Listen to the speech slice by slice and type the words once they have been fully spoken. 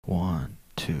1,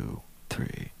 2,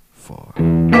 3,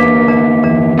 4.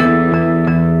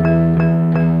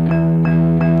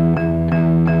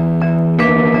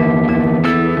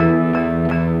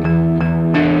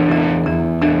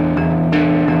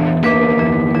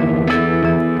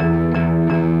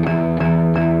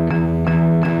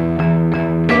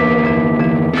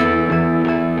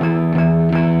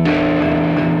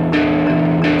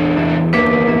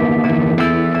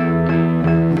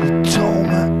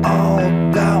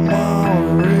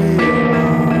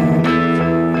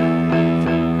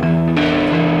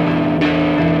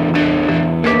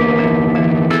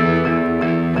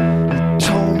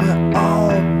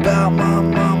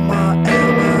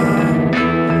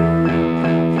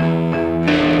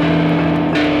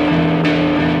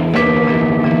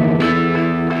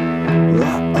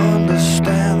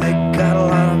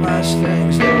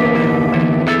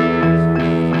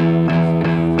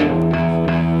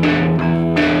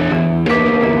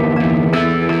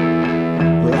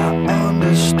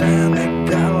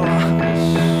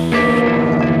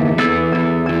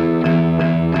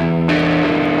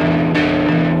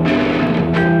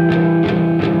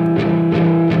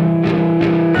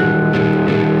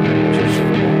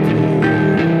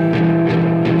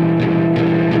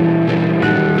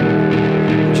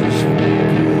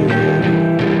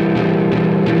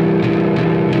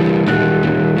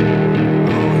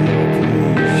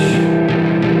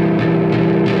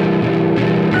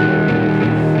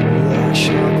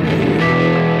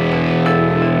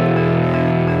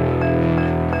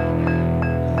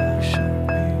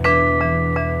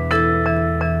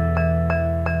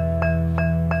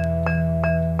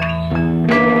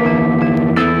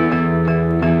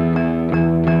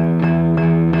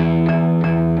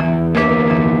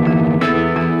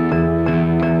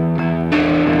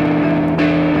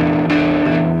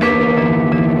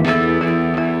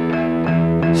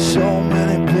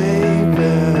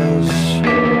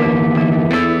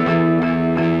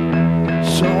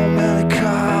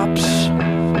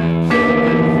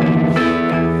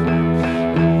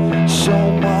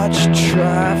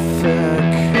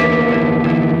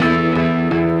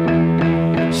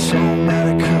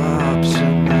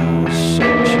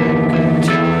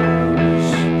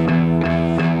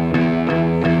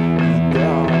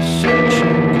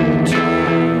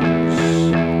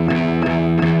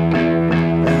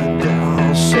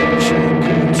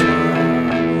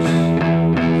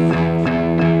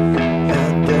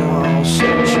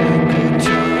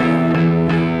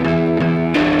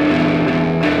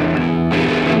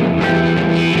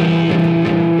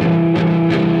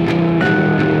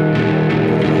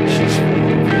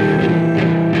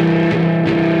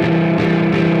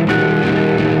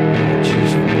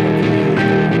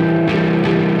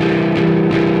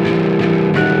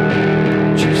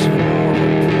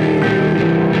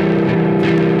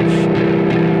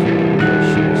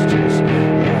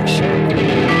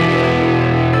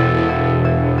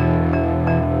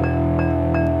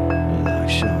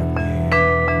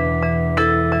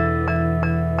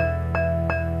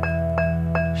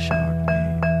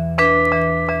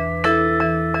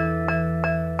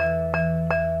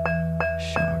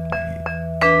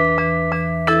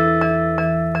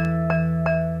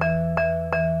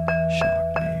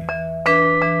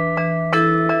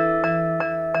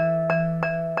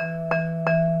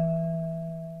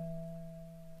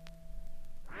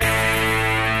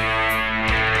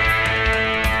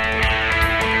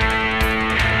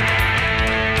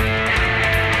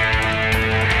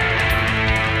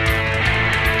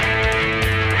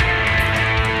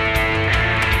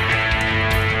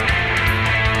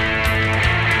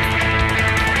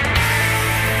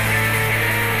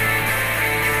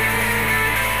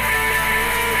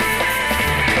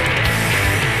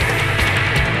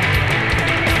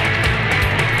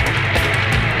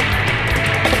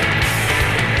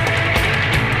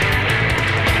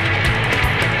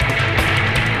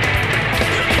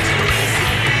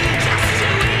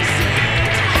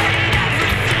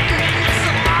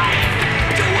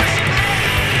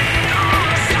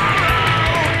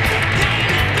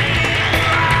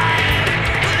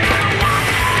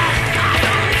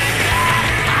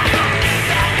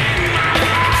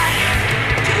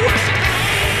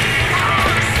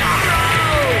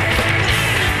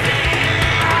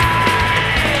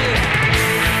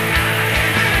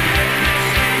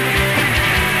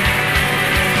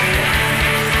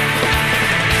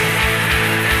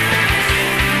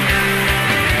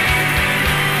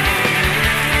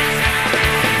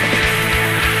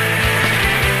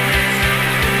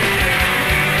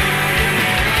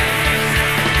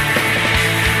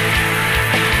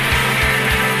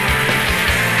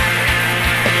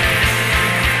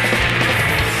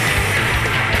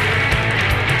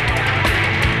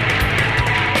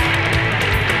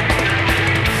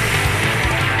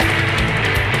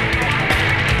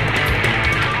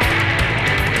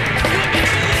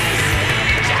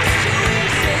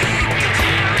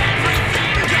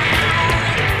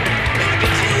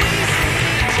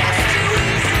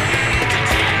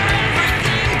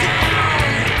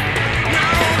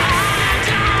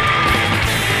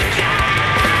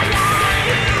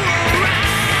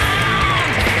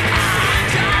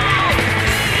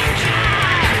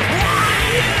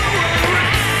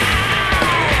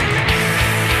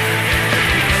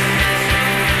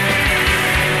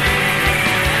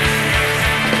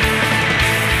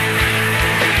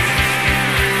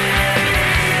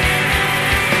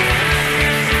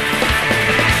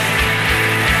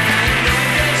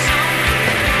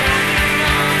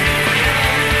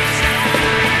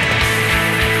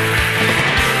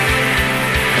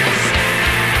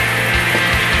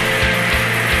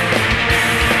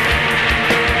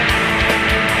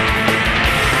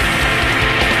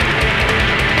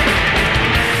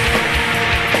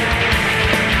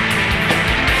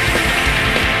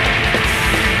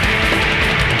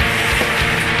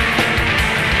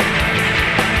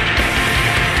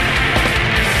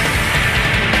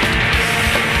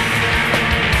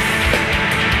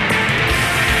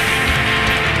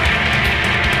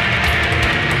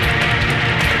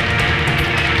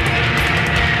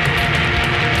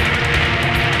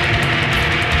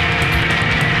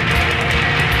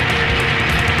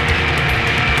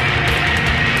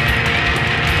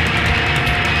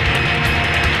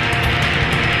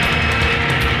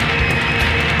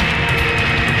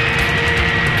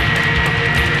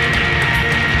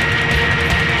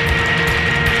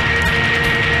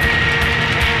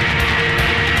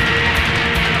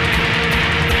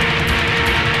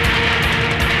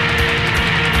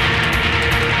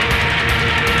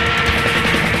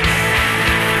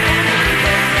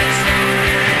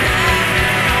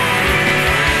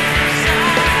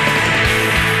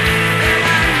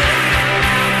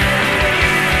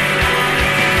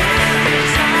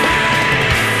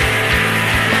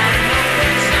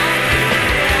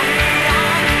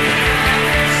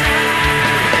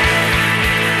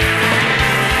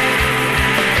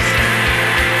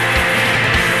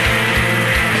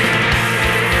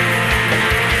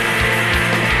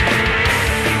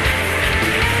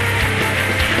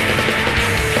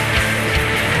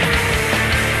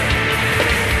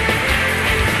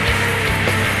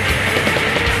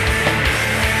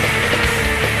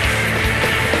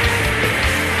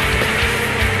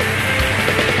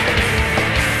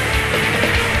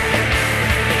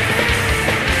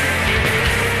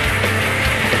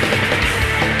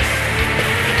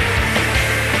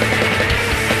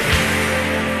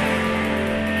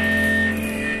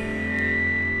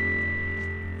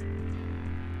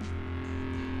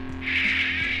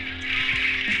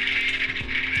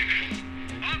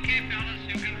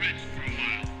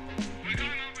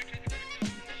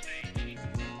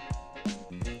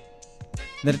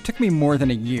 That it took me more than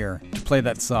a year to play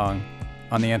that song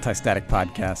on the Anti-Static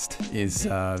podcast is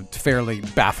fairly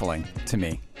baffling to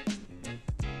me.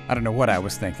 I don't know what I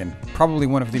was thinking. Probably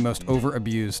one of the most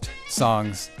over-abused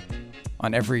songs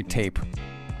on every tape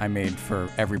I made for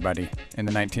everybody in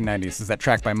the 1990s is that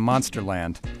track by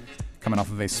Monsterland, coming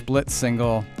off of a split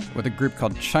single with a group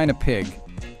called China Pig.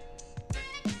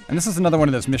 And this is another one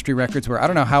of those mystery records where I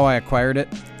don't know how I acquired it,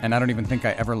 and I don't even think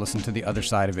I ever listened to the other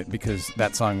side of it because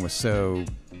that song was so,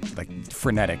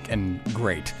 frenetic and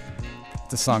great.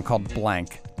 It's a song called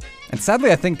Blank. And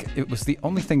sadly, I think it was the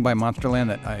only thing by Monsterland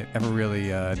that I ever really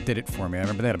did it for me. I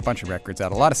remember they had a bunch of records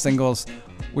out, a lot of singles,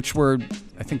 which were,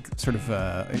 I think, sort of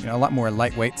a lot more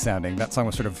lightweight sounding. That song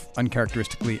was sort of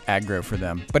uncharacteristically aggro for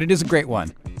them. But it is a great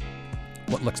one.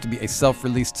 What looks to be a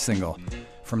self-released single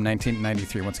from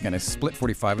 1993. Once again, a split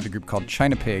 45 with a group called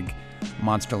China Pig,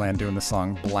 Monsterland doing the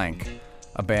song Blank.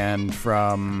 A band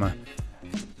from...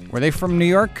 Were they from New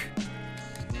York?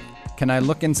 Can I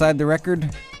look inside the record?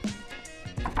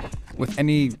 With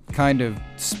any kind of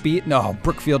speed? No,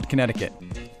 Brookfield, Connecticut.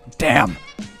 Damn!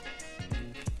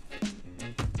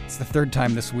 It's the third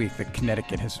time this week that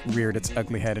Connecticut has reared its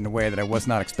ugly head in a way that I was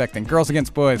not expecting. Girls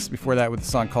Against Boys, before that with a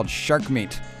song called Shark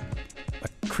Meat. A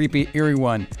creepy, eerie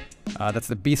one. That's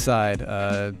the B-side.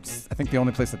 I think the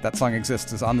only place that song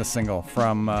exists is on the single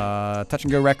from Touch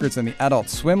and Go Records and the Adult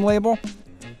Swim label.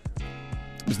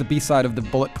 It was the B-side of the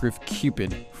Bulletproof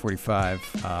Cupid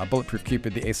 45. Bulletproof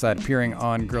Cupid, the A-side, appearing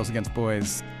on Girls Against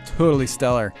Boys. Totally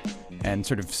stellar and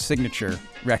sort of signature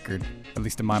record, at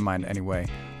least in my mind anyway.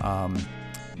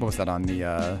 What was that on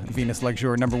the Venus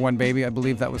Luxure #1 Baby? I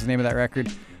believe that was the name of that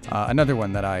record. Another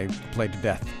one that I played to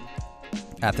death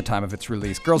at the time of its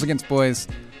release. Girls Against Boys,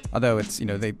 although it's,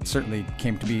 they certainly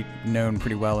came to be known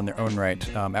pretty well in their own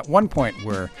right. At one point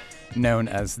were known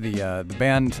as the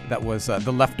band that was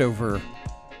the leftover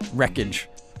wreckage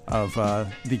of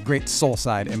the great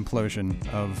Soulside implosion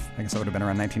of, I guess that would have been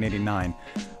around 1989.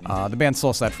 The band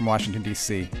Soulside from Washington,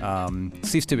 D.C.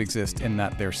 Ceased to exist in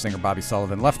that their singer Bobby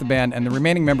Sullivan left the band, and the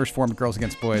remaining members formed Girls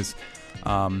Against Boys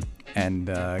and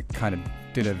kind of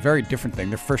did a very different thing.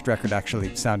 Their first record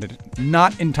actually sounded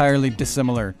not entirely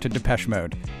dissimilar to Depeche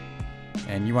Mode.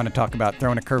 And you want to talk about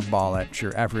throwing a curveball at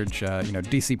your average,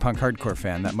 DC punk hardcore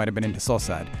fan that might have been into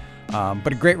Soulside.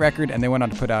 But a great record, and they went on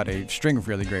to put out a string of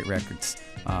really great records.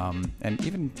 And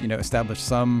even, established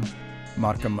some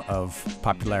modicum of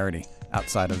popularity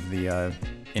outside of the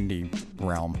indie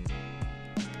realm.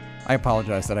 I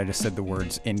apologize that I just said the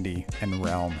words indie and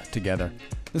realm together.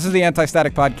 This is the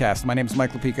Anti-Static Podcast. My name is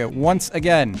Mike Lepica. Once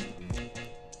again,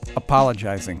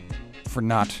 apologizing for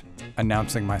not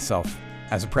announcing myself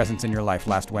as a presence in your life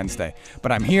last Wednesday.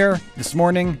 But I'm here this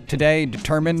morning, today,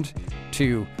 determined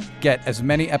to get as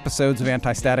many episodes of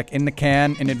Anti-Static in the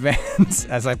can in advance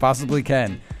as I possibly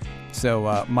can.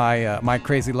 So my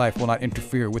crazy life will not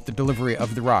interfere with the delivery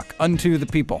of the rock unto the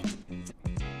people,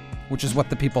 which is what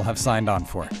the people have signed on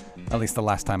for, at least the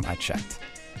last time I checked.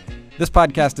 This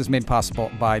podcast is made possible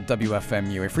by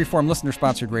WFMU, a freeform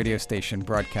listener-sponsored radio station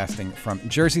broadcasting from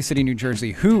Jersey City, New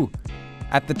Jersey, who,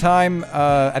 at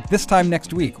this time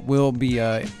next week, will be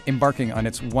embarking on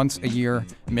its once-a-year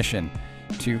mission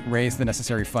to raise the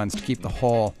necessary funds to keep the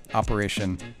whole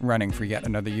operation running for yet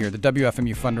another year. The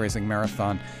WFMU fundraising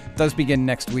marathon does begin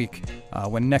next week.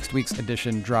 When next week's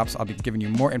edition drops, I'll be giving you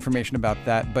more information about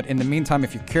that. But in the meantime,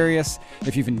 if you're curious,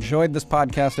 if you've enjoyed this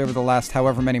podcast over the last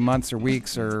however many months or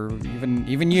weeks or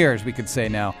even years, we could say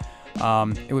now,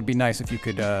 it would be nice if you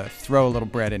could throw a little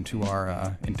bread into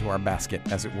our basket,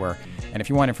 as it were. And if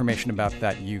you want information about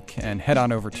that, you can head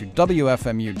on over to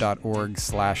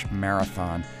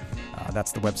wfmu.org/marathon.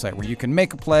 That's the website where you can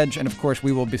make a pledge, and of course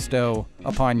we will bestow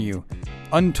upon you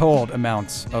untold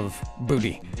amounts of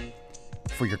booty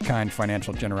for your kind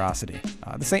financial generosity.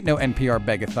 This ain't no NPR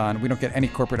begathon. We don't get any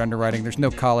corporate underwriting. There's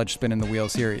no college spinning the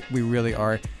wheels here. We really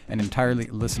are an entirely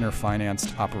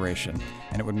listener-financed operation,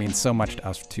 and it would mean so much to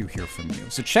us to hear from you.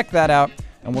 So check that out,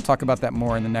 and we'll talk about that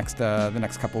more in the next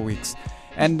couple weeks.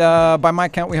 And by my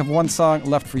count, we have one song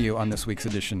left for you on this week's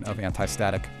edition of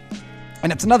Anti-Static.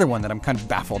 And it's another one that I'm kind of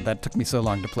baffled that took me so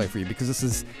long to play for you, because this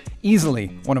is easily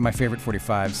one of my favorite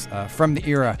 45s from the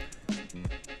era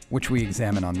which we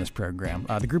examine on this program.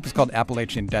 The group is called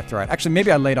Appalachian Death Ride. Actually,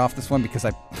 maybe I laid off this one because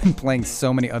I've been playing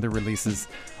so many other releases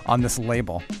on this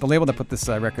label. The label that put this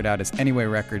record out is Anyway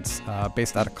Records,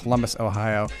 based out of Columbus,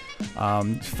 Ohio.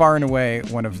 Far and away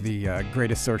one of the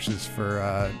greatest sources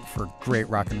for great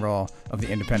rock and roll of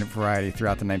the independent variety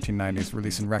throughout the 1990s,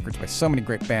 releasing records by so many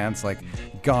great bands like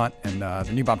Gaunt and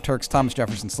the New Bomb Turks, Thomas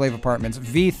Jefferson Slave Apartments,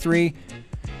 V3,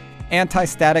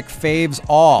 Anti-Static faves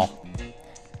all.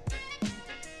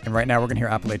 And right now we're going to hear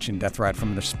Appalachian Death Ride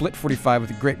from their Split 45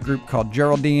 with a great group called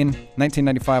Geraldine,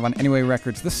 1995 on Anyway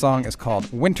Records. This song is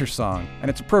called Winter Song, and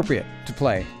it's appropriate to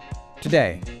play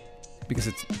today because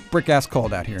it's brick-ass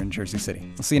cold out here in Jersey City.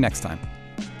 We'll see you next time.